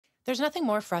There's nothing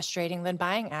more frustrating than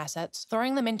buying assets,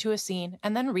 throwing them into a scene,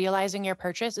 and then realizing your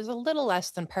purchase is a little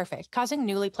less than perfect, causing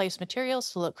newly placed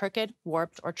materials to look crooked,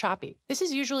 warped, or choppy. This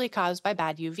is usually caused by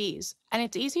bad UVs, and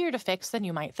it's easier to fix than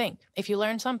you might think. If you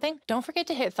learned something, don't forget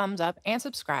to hit thumbs up and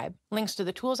subscribe. Links to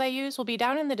the tools I use will be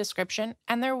down in the description,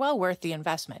 and they're well worth the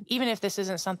investment, even if this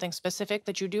isn't something specific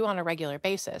that you do on a regular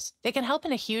basis. They can help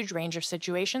in a huge range of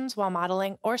situations while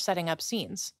modeling or setting up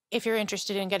scenes. If you're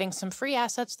interested in getting some free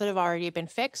assets that have already been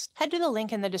fixed, head to the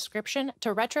link in the description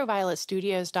to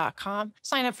retrovioletstudios.com,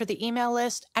 sign up for the email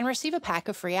list, and receive a pack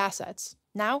of free assets.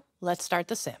 Now, let's start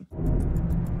the sim.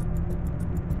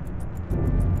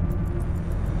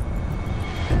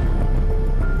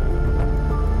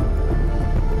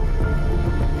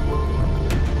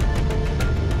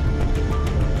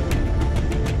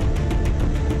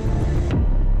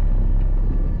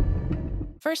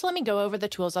 First, let me go over the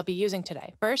tools I'll be using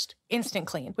today. First, Instant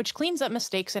Clean, which cleans up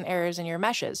mistakes and errors in your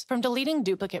meshes, from deleting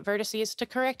duplicate vertices to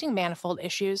correcting manifold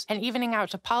issues and evening out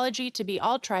topology to be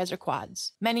all tris or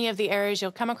quads. Many of the errors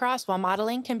you'll come across while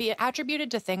modeling can be attributed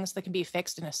to things that can be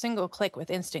fixed in a single click with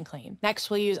Instant Clean. Next,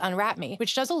 we'll use Unwrap Me,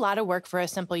 which does a lot of work for a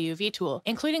simple UV tool,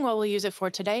 including what we'll use it for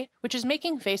today, which is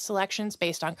making face selections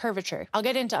based on curvature. I'll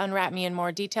get into Unwrap Me in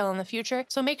more detail in the future,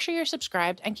 so make sure you're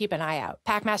subscribed and keep an eye out.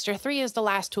 Packmaster 3 is the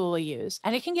last tool we'll use,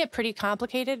 and it can get pretty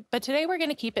complicated, but today we're going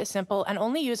to keep it simple and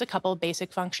only use a couple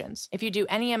basic functions. If you do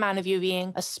any amount of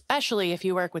UVing, especially if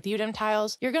you work with UDIM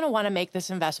tiles, you're going to want to make this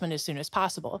investment as soon as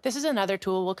possible. This is another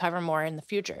tool we'll cover more in the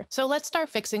future. So let's start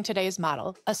fixing today's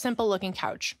model, a simple looking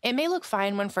couch. It may look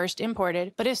fine when first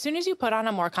imported, but as soon as you put on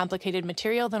a more complicated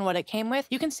material than what it came with,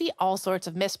 you can see all sorts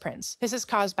of misprints. This is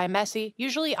caused by messy,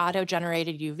 usually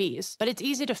auto-generated UVs, but it's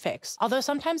easy to fix, although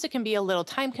sometimes it can be a little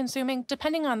time consuming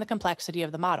depending on the complexity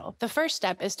of the model. The first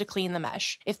step is to clean the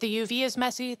mesh. If the UV is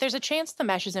messy, there's a chance the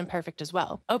mesh is imperfect as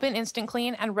well. Open Instant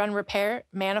Clean and run Repair,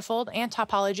 Manifold, and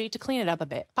Topology to clean it up a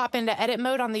bit. Pop into Edit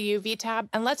mode on the UV tab,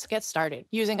 and let's get started.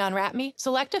 Using Unwrap Me,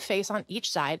 select a face on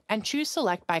each side and choose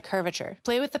Select by Curvature.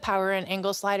 Play with the power and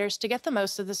angle sliders to get the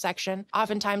most of the section.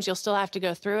 Oftentimes, you'll still have to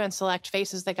go through and select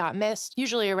faces that got missed,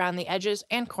 usually around the edges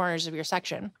and corners of your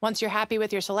section. Once you're happy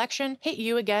with your selection, hit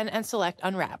U again and select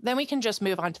Unwrap. Then we can just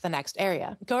move on to the next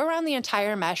area. Go around the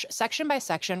entire mesh, section by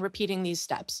section, repeating these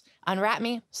steps. Unwrap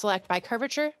Me, select by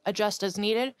curvature, adjust as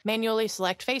needed, manually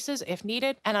select faces if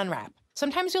needed, and unwrap.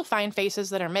 Sometimes you'll find faces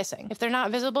that are missing. If they're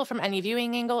not visible from any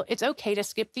viewing angle, it's okay to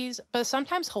skip these, but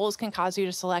sometimes holes can cause you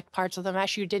to select parts of the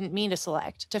mesh you didn't mean to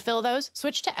select. To fill those,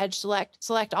 switch to Edge Select,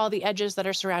 select all the edges that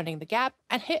are surrounding the gap,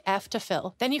 and hit F to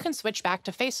fill. Then you can switch back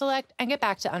to Face Select and get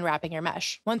back to unwrapping your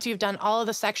mesh. Once you've done all of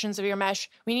the sections of your mesh,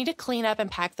 we need to clean up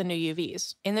and pack the new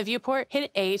UVs. In the viewport,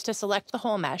 hit A to select the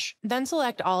whole mesh, then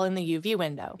select all in the UV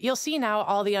window. You'll see now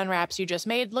all the unwraps you just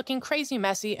made looking crazy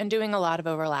messy and doing a lot of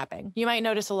overlapping. You might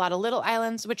notice a lot of little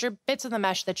islands, which are bits of the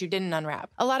mesh that you didn't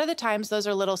unwrap. A lot of the times, those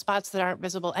are little spots that aren't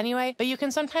visible anyway, but you can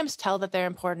sometimes tell that they're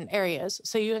important areas,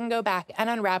 so you can go back and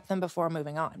unwrap them before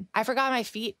moving on. I forgot my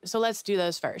feet, so let's do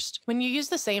those first. When you use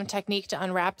the same technique to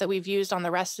unwrap that we've used on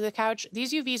the rest of the couch,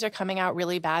 these UVs are coming out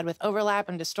really bad with overlap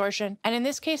and distortion, and in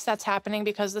this case, that's happening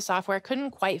because the software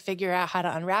couldn't quite figure out how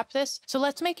to unwrap this, so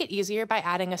let's make it easier by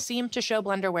adding a seam to show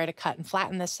Blender where to cut and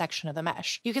flatten this section of the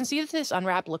mesh. You can see that this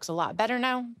unwrap looks a lot better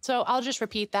now, so I'll just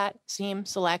repeat that, seam,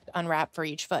 select, unwrap for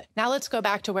each foot. Now let's go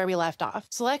back to where we left off.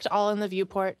 Select all in the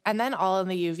viewport and then all in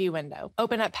the UV window.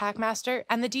 Open up Packmaster,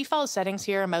 and the default settings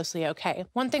here are mostly okay.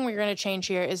 One thing we're going to change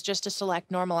here is just to select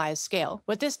normalize scale.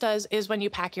 What this does is when you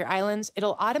pack your islands,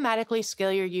 it'll automatically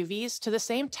scale your UVs to the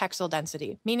same textile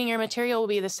density, meaning your material will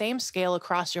be the same scale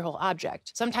across your whole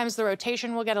object. Sometimes the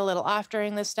rotation will get a little off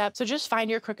during this step, so just find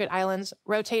your crooked islands,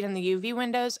 rotate in the UV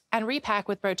windows, and repack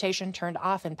with rotation turned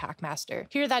off in Packmaster.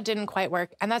 Here that didn't quite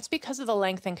work, and that's because of the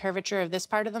length and curvature of this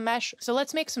part of the mesh, so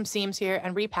let's make some seams here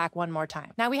and repack one more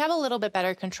time. Now we have a little bit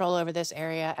better control over this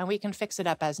area, and we can fix it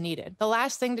up as needed. The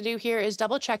last thing to do here is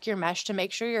double check your mesh to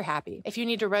make sure you're happy. If you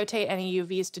need to rotate any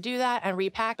UVs to do that and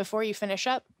repack before you finish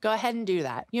up, go ahead and do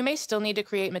that. You may still need to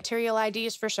create material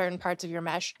IDs for certain parts of your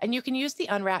mesh, and you can use the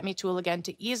Unwrap Me tool again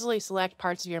to easily select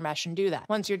parts of your mesh and do that.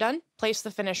 Once you're done, place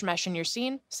the finished mesh in your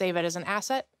scene, save it as an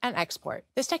asset, and export.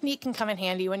 This technique can come in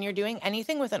handy when you're doing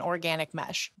anything with an organic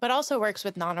mesh, but also works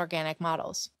with non-organic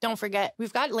models. Don't forget,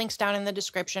 we've got links down in the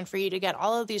description for you to get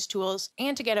all of these tools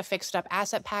and to get a fixed up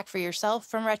asset pack for yourself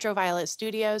from Retro Violet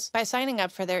Studios by signing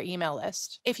up for their email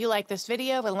list. If you like this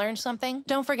video and learned something,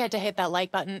 don't forget to hit that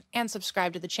like button and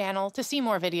subscribe to the channel to see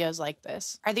more videos like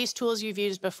this. Are these tools you've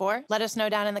used before? Let us know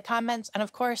down in the comments, and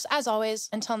of course, as always,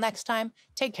 until next time,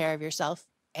 take care of yourself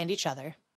and each other.